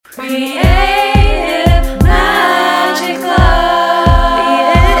Creative Magic Club.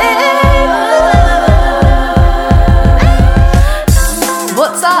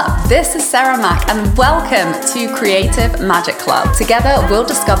 What's up? This is Sarah Mack and welcome to Creative Magic Club. Together we'll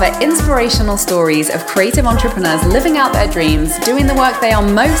discover inspirational stories of creative entrepreneurs living out their dreams, doing the work they are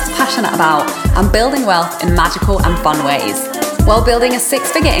most passionate about, and building wealth in magical and fun ways. While building a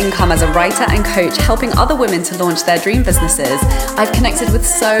six-figure income as a writer and coach, helping other women to launch their dream businesses, I've connected with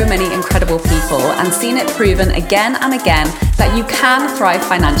so many incredible people and seen it proven again and again that you can thrive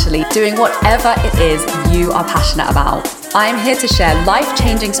financially doing whatever it is you are passionate about. I'm here to share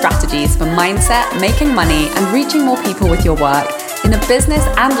life-changing strategies for mindset, making money, and reaching more people with your work in a business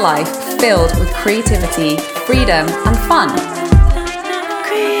and life filled with creativity, freedom, and fun.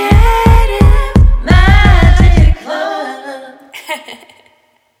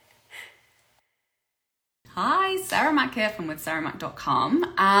 Hi, Sarah Mack here from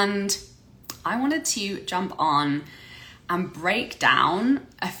withsarahmack.com, and I wanted to jump on and break down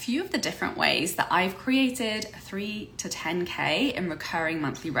a few of the different ways that I've created 3 to 10K in recurring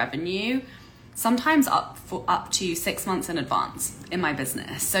monthly revenue, sometimes up to 6 months in advance in my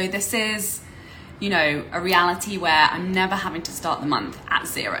business. So this is, a reality where I'm never having to start the month at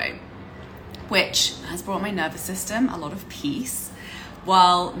zero, which has brought my nervous system a lot of peace,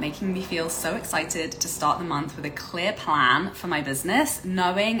 while making me feel so excited to start the month with a clear plan for my business,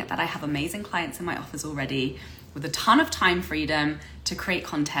 knowing that I have amazing clients in my offers already, with a ton of time freedom to create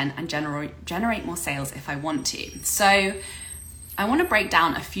content and generate more sales if I want to. So I want to break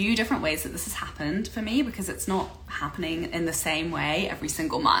down a few different ways that this has happened for me, because it's not happening in the same way every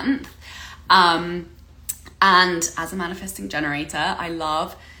single month. And as a manifesting generator, I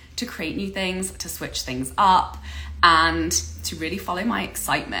love to create new things, to switch things up, and to really follow my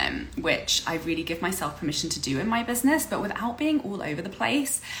excitement, which I really give myself permission to do in my business, but without being all over the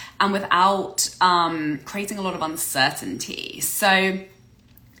place and without creating a lot of uncertainty. So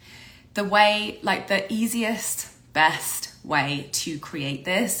the easiest, best way to create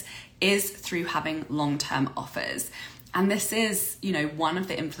this is through having long-term offers. And this is, one of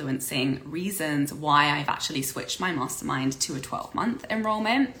the influencing reasons why I've actually switched my mastermind to a 12-month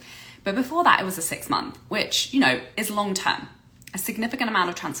enrollment. But before that, it was a 6-month, which, is long term. A significant amount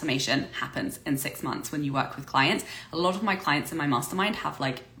of transformation happens in 6 months when you work with clients. A lot of my clients in my mastermind have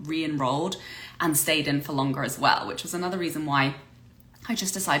re-enrolled and stayed in for longer as well, which was another reason why I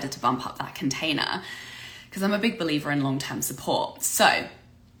just decided to bump up that container, because I'm a big believer in long-term support. So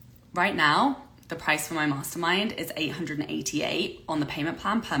right now, the price for my mastermind is $888 on the payment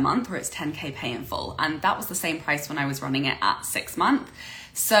plan per month, or it's 10K pay in full. And that was the same price when I was running it at 6 months.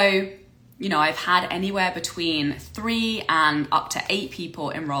 So, I've had anywhere between 3 and up to 8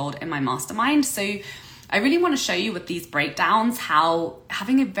 people enrolled in my mastermind. So I really want to show you with these breakdowns how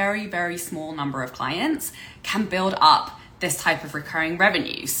having a very, very small number of clients can build up this type of recurring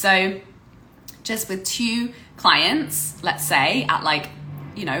revenue. So just with 2 clients, let's say at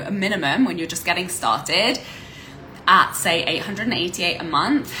a minimum when you're just getting started at say $888 a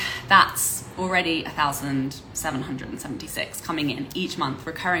month, that's already $1,776 coming in each month,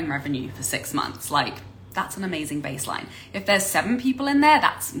 recurring revenue for 6 months. That's an amazing baseline. If there's 7 people in there,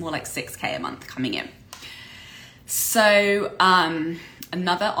 that's more like 6K a month coming in. So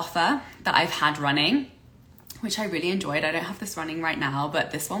another offer that I've had running, which I really enjoyed, I don't have this running right now,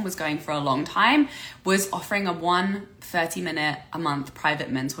 but this one was going for a long time, was offering a 30-minute a month private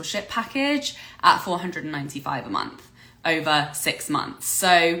mentorship package at $495 a month over 6 months.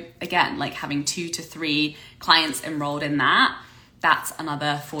 So again, having 2 to 3 clients enrolled in that's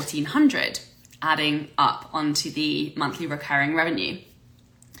another $1,400 adding up onto the monthly recurring revenue.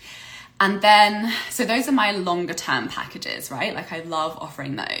 And then, so those are my longer term packages, right? I love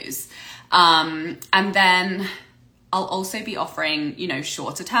offering those. And then I'll also be offering,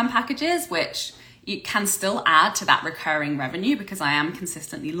 shorter term packages, which you can still add to that recurring revenue because I am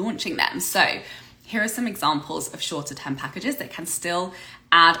consistently launching them. So here are some examples of shorter term packages that can still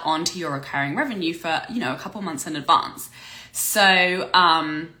add on to your recurring revenue for, a couple months in advance. So,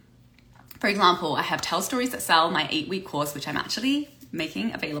 for example, I have Tell Stories That Sell, my 8-week course, which I'm actually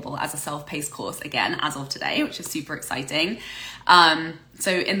making available as a self-paced course again as of today, which is super exciting.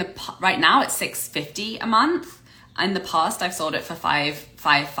 So right now it's $650 a month. In the past, I've sold it for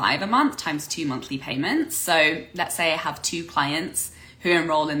 $555 a month times 2 monthly payments. So let's say I have 2 clients who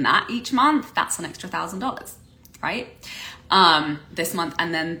enroll in that each month. That's an extra $1,000, right? This month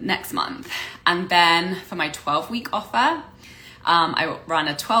and then next month. And then for my 12-week offer, I run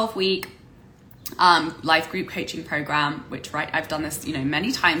a 12-week live group coaching program, which I've done this,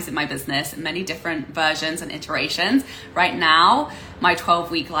 many times in my business, many different versions and iterations. Right now, my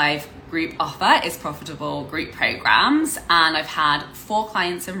 12-week live group offer is Profitable Group Programs, and I've had 4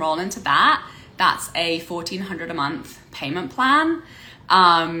 clients enroll into that. That's a $1,400 a month payment plan.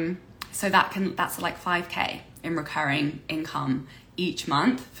 So that's like $5,000 in recurring income each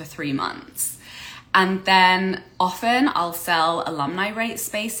month for 3 months. And then often I'll sell alumni rate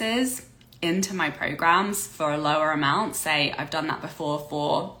spaces into my programs for a lower amount. Say I've done that before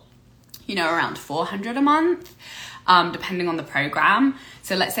for, around $400 a month, depending on the program.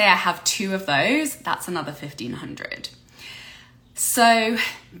 So let's say I have 2 of those, that's another $1,500. So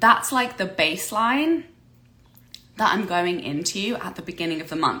that's like the baseline that I'm going into at the beginning of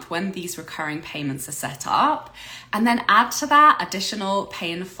the month when these recurring payments are set up. And then add to that additional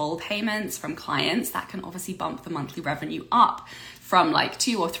pay in full payments from clients that can obviously bump the monthly revenue up from like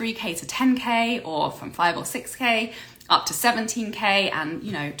 2 or 3K to 10K, or from 5 or 6K up to 17K and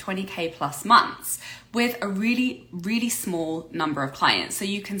 20K plus months with a really, really small number of clients. So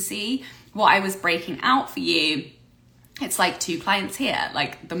you can see what I was breaking out for you. It's like 2 clients here.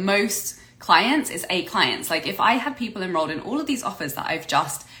 Like the most clients is 8 clients. Like if I had people enrolled in all of these offers that I've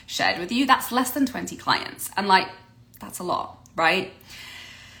just shared with you, that's less than 20 clients. And like, that's a lot, right?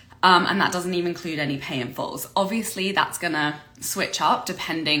 And that doesn't even include any pay in fulls. Obviously, that's gonna switch up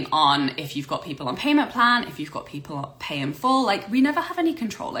depending on if you've got people on payment plan, if you've got people on pay in full. Like we never have any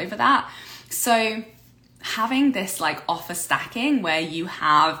control over that. So having this like offer stacking where you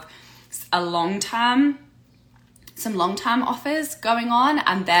have some long-term offers going on,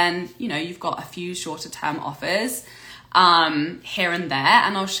 and then you've got a few shorter term offers here and there,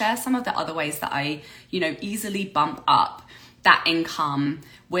 and I'll share some of the other ways that I easily bump up that income,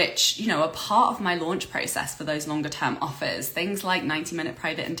 which are part of my launch process for those longer term offers. Things like 90-minute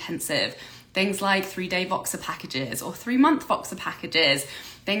private intensive, things like 3-day Voxer packages or 3-month Voxer packages,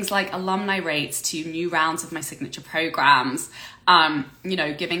 things like alumni rates to new rounds of my signature programs,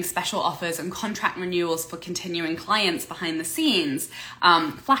 giving special offers and contract renewals for continuing clients behind the scenes,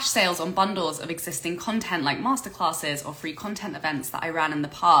 flash sales on bundles of existing content like masterclasses or free content events that I ran in the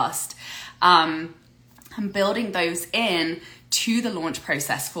past. I'm building those in to the launch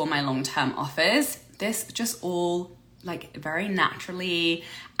process for my long-term offers. This just all like very naturally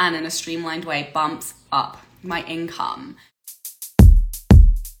and in a streamlined way bumps up my income.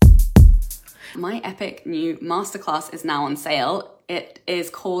 My epic new masterclass is now on sale. It is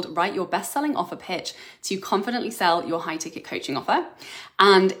called Write Your Best-Selling Offer Pitch to Confidently Sell Your High-Ticket Coaching Offer.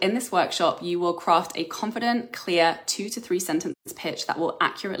 And in this workshop, you will craft a confident, clear 2 to 3 sentence pitch that will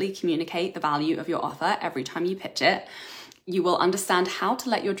accurately communicate the value of your offer every time you pitch it. You will understand how to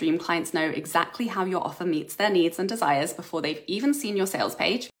let your dream clients know exactly how your offer meets their needs and desires before they've even seen your sales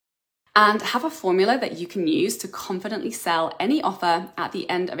page, and have a formula that you can use to confidently sell any offer at the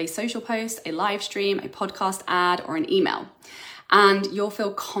end of a social post, a live stream, a podcast ad, or an email. And you'll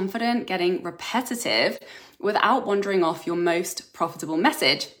feel confident getting repetitive without wandering off your most profitable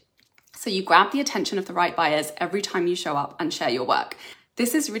message. So you grab the attention of the right buyers every time you show up and share your work.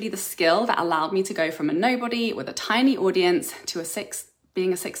 This is really the skill that allowed me to go from a nobody with a tiny audience to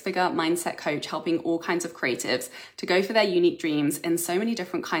being a 6-figure mindset coach, helping all kinds of creatives to go for their unique dreams in so many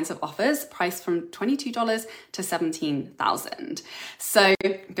different kinds of offers, priced from $22 to $17,000. So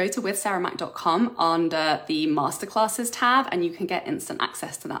go to withsarahmac.com under the masterclasses tab, and you can get instant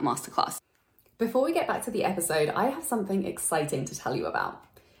access to that masterclass. Before we get back to the episode, I have something exciting to tell you about.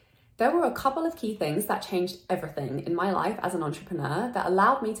 There were a couple of key things that changed everything in my life as an entrepreneur that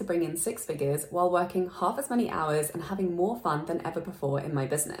allowed me to bring in 6 figures while working half as many hours and having more fun than ever before in my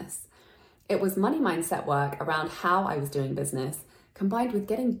business. It was money mindset work around how I was doing business, combined with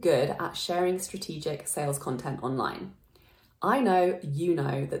getting good at sharing strategic sales content online. I know you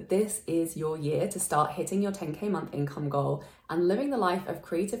know that this is your year to start hitting your 10K month income goal and living the life of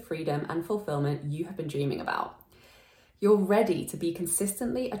creative freedom and fulfillment you have been dreaming about. You're ready to be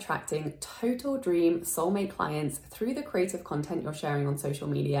consistently attracting total dream soulmate clients through the creative content you're sharing on social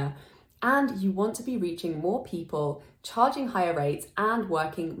media, and you want to be reaching more people, charging higher rates, and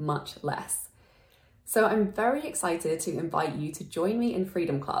working much less. So I'm very excited to invite you to join me in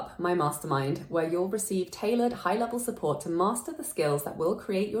Freedom Club, my mastermind, where you'll receive tailored high-level support to master the skills that will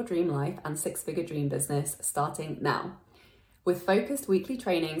create your dream life and 6-figure dream business starting now. With focused weekly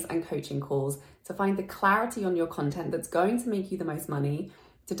trainings and coaching calls to find the clarity on your content that's going to make you the most money,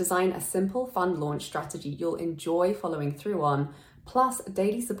 to design a simple, fun launch strategy you'll enjoy following through on, plus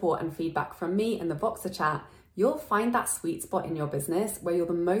daily support and feedback from me in the Voxer chat, you'll find that sweet spot in your business where you're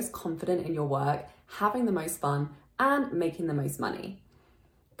the most confident in your work, having the most fun, and making the most money.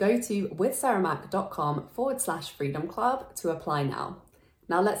 Go to withsarahmac.com/freedom club to apply now.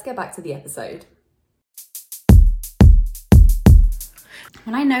 Now let's get back to the episode.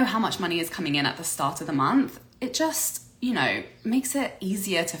 When I know how much money is coming in at the start of the month, it just, makes it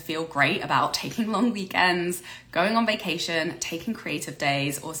easier to feel great about taking long weekends, going on vacation, taking creative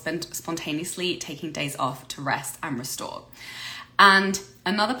days, or spontaneously taking days off to rest and restore. And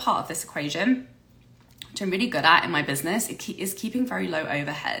another part of this equation, which I'm really good at in my business, is keeping very low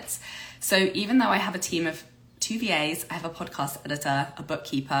overheads. So even though I have a team of 2 VAs, I have a podcast editor, a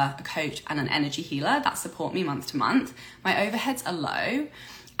bookkeeper, a coach, and an energy healer that support me month to month, my overheads are low.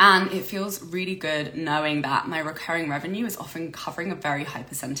 And it feels really good knowing that my recurring revenue is often covering a very high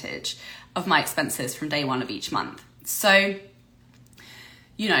percentage of my expenses from day one of each month. So,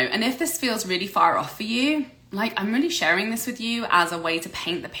 and if this feels really far off for you, I'm really sharing this with you as a way to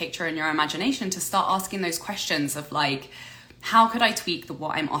paint the picture in your imagination, to start asking those questions of how could I tweak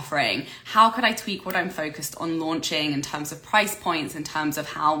what I'm offering? How could I tweak what I'm focused on launching in terms of price points, in terms of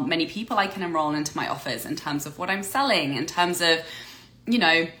how many people I can enroll into my offers, in terms of what I'm selling, in terms of,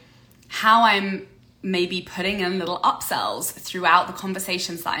 how I'm maybe putting in little upsells throughout the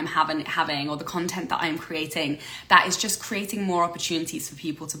conversations that I'm having or the content that I'm creating that is just creating more opportunities for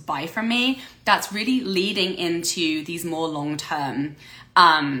people to buy from me. That's really leading into these more long-term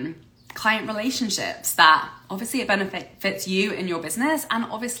client relationships that obviously it benefits you in your business, and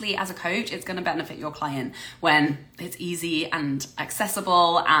obviously as a coach it's going to benefit your client when it's easy and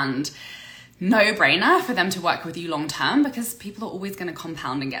accessible and no-brainer for them to work with you long term, because people are always going to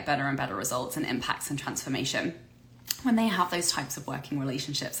compound and get better and better results and impacts and transformation when they have those types of working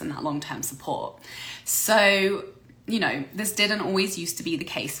relationships and that long-term support. So, this didn't always used to be the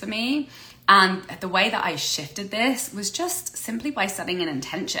case for me. And the way that I shifted this was just simply by setting an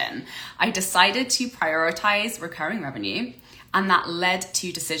intention. I decided to prioritize recurring revenue, and that led to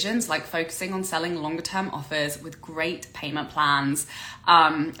decisions like focusing on selling longer term offers with great payment plans.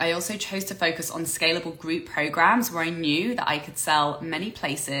 I also chose to focus on scalable group programs where I knew that I could sell many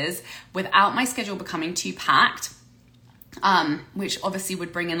places without my schedule becoming too packed. Which obviously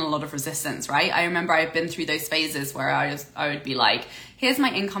would bring in a lot of resistance, right? I remember I've been through those phases where I would be like, here's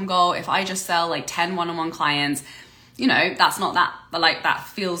my income goal. If I just sell 10 one-on-one clients, that's not that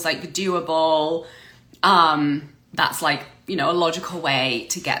feels doable. That's a logical way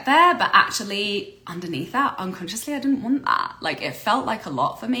to get there. But actually underneath that, unconsciously, I didn't want that. It felt like a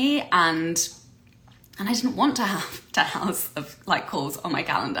lot for me, and I didn't want to have 10 hours of calls on my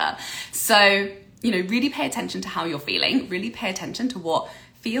calendar. So, really pay attention to how you're feeling, really pay attention to what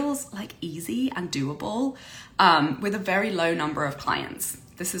feels easy and doable with a very low number of clients.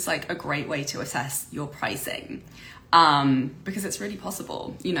 This is a great way to assess your pricing because it's really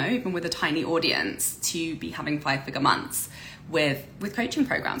possible, even with a tiny audience, to be having 5-figure months with coaching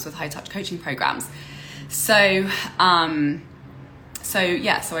programs, with high touch coaching programs. So I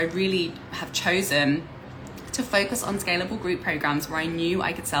really have chosen to focus on scalable group programs where I knew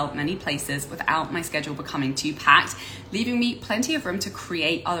I could sell many places without my schedule becoming too packed, leaving me plenty of room to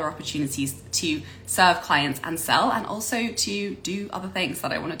create other opportunities to serve clients and sell, and also to do other things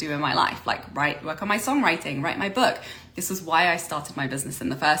that I want to do in my life, work on my songwriting, write my book. This was why I started my business in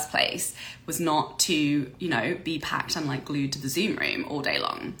the first place, was not to, be packed and glued to the Zoom room all day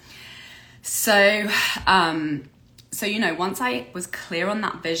long. So, once I was clear on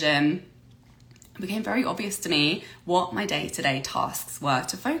that vision, it became very obvious to me what my day-to-day tasks were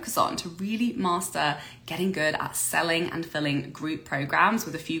to focus on, to really master getting good at selling and filling group programs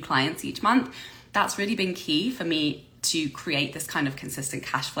with a few clients each month. That's really been key for me to create this kind of consistent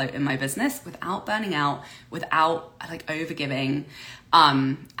cash flow in my business without burning out, without overgiving,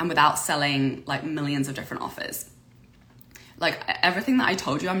 and without selling millions of different offers. Everything that I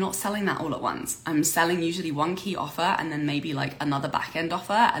told you, I'm not selling that all at once. I'm selling usually one key offer and then maybe another back-end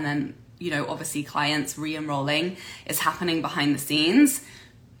offer, and then obviously clients re-enrolling is happening behind the scenes.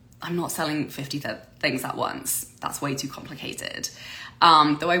 I'm not selling 50 things at once. That's way too complicated.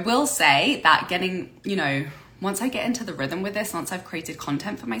 Though I will say that getting, once I get into the rhythm with this, once I've created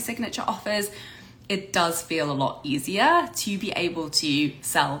content for my signature offers, it does feel a lot easier to be able to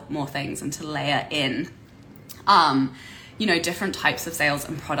sell more things and to layer in, different types of sales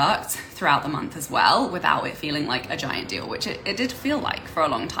and products throughout the month as well, without it feeling like a giant deal, which it did feel like for a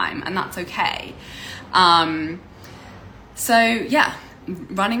long time, and that's okay. Running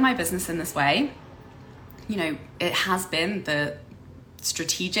my business in this way, it has been the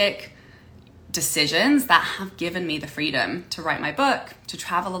strategic decisions that have given me the freedom to write my book, to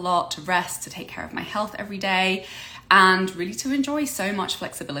travel a lot, to rest, to take care of my health every day, and really to enjoy so much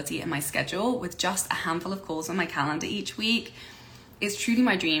flexibility in my schedule with just a handful of calls on my calendar each week. it's truly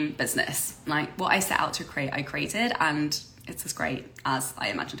my dream business. Like what I set out to create, I created, and it's as great as I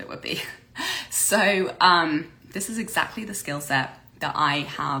imagined it would be. So this is exactly the skill set that I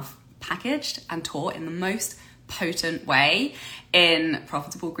have packaged and taught in the most potent way in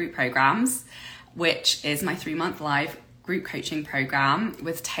Profitable Group Programs, which is my 3-month live group coaching program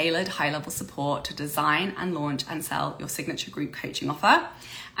with tailored high-level support to design and launch and sell your signature group coaching offer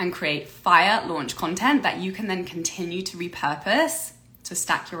and create fire launch content that you can then continue to repurpose to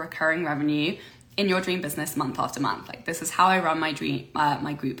stack your recurring revenue in your dream business month after month. Like this is how I run my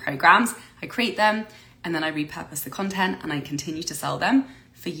my group programs. I create them and then I repurpose the content and I continue to sell them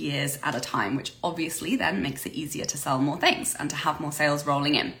for years at a time, which obviously then makes it easier to sell more things and to have more sales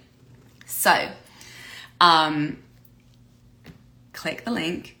rolling in. So, click the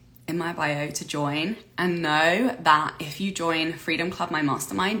link in my bio to join, and know that if you join Freedom Club, my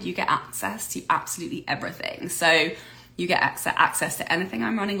mastermind, you get access to absolutely everything. So you get access to anything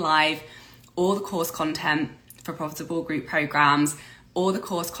I'm running live, all the course content for Profitable Group Programs, all the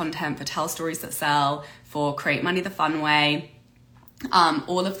course content for Tell Stories That Sell, for Create Money the Fun Way,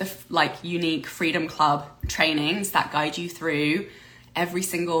 all of the unique Freedom Club trainings that guide you through every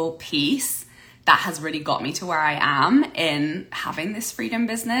single piece that has really got me to where I am in having this freedom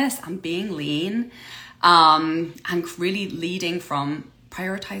business and being lean, and really leading from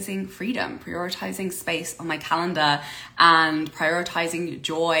prioritizing freedom, prioritizing space on my calendar, and prioritizing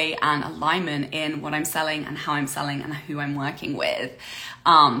joy and alignment in what I'm selling and how I'm selling and who I'm working with.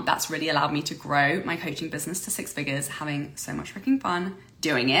 That's really allowed me to grow my coaching business to 6 figures, having so much freaking fun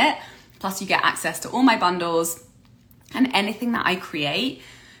doing it. Plus you get access to all my bundles and anything that I create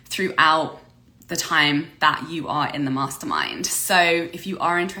throughout the time that you are in the mastermind. So if you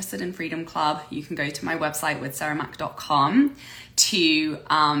are interested in Freedom Club, you can go to my website withsarahmac.com to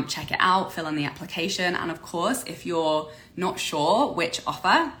check it out, fill in the application. And of course, if you're not sure which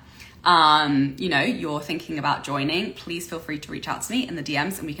offer you're thinking about joining, please feel free to reach out to me in the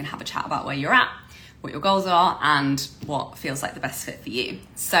DMs and we can have a chat about where you're at, what your goals are, and what feels like the best fit for you.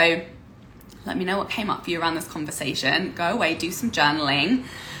 So let me know what came up for you around this conversation. Go away, do some journaling,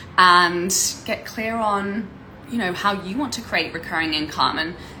 and get clear on, how you want to create recurring income,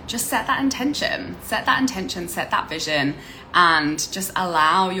 and just set that intention, set that vision, and just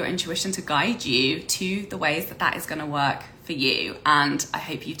allow your intuition to guide you to the ways that is going to work for you. And I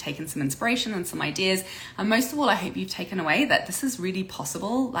hope you've taken some inspiration and some ideas. And most of all, I hope you've taken away that this is really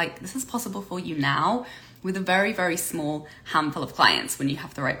possible. Like this is possible for you now with a very, very small handful of clients when you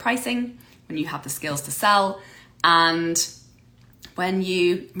have the right pricing, when you have the skills to sell, and when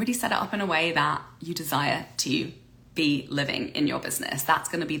you really set it up in a way that you desire to be living in your business. That's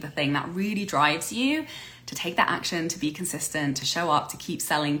going to be the thing that really drives you to take that action, to be consistent, to show up, to keep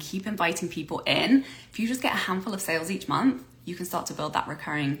selling, keep inviting people in. If you just get a handful of sales each month, you can start to build that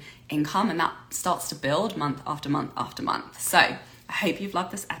recurring income, and that starts to build month after month after month. So I hope you've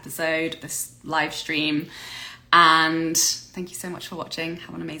loved this episode, this live stream, and thank you so much for watching.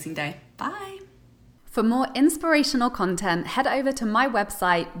 Have an amazing day. Bye. For more inspirational content, head over to my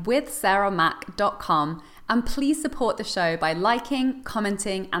website withsarahmac.com, and please support the show by liking,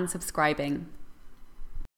 commenting, and subscribing.